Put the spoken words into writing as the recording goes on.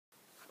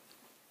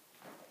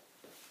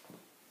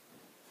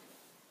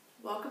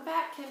Welcome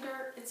back,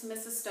 Kinder. It's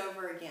Mrs.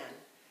 Stover again.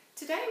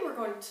 Today we're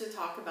going to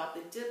talk about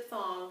the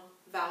diphthong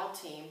vowel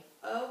team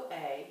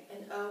OA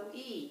and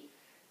OE.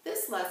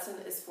 This lesson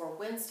is for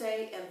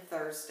Wednesday and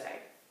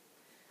Thursday.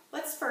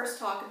 Let's first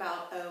talk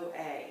about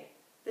OA.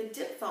 The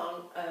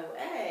diphthong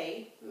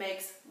OA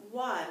makes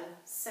one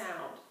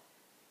sound.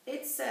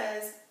 It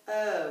says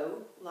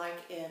O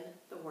like in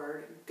the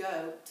word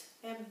goat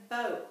and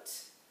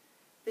boat.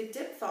 The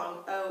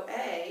diphthong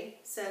OA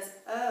says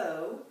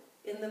O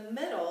in the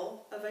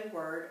middle of a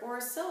word or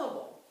a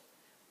syllable.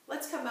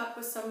 Let's come up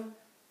with some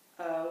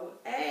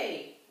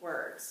OA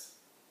words.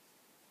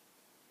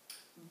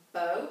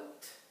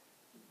 Boat,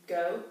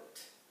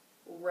 goat,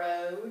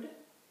 road,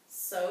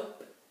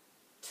 soap,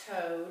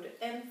 toad,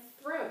 and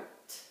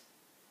throat.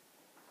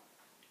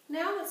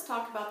 Now let's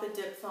talk about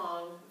the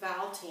diphthong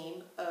vowel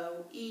team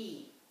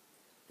OE.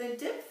 The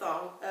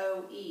diphthong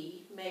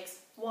OE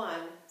makes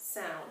one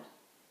sound.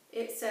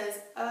 It says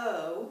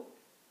O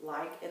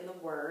like in the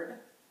word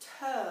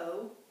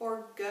toe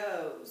or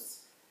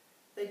goes.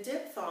 The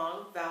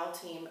diphthong vowel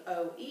team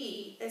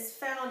OE is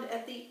found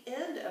at the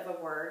end of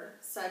a word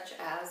such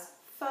as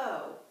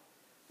foe.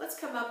 Let's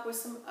come up with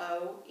some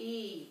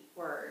OE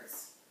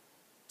words.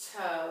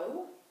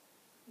 Toe,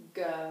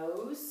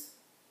 goes,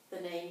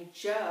 the name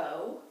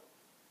Joe,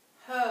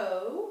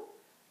 hoe,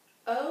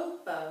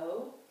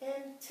 oboe,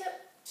 and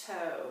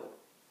tiptoe.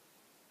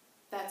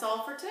 That's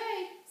all for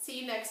today. See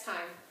you next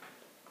time.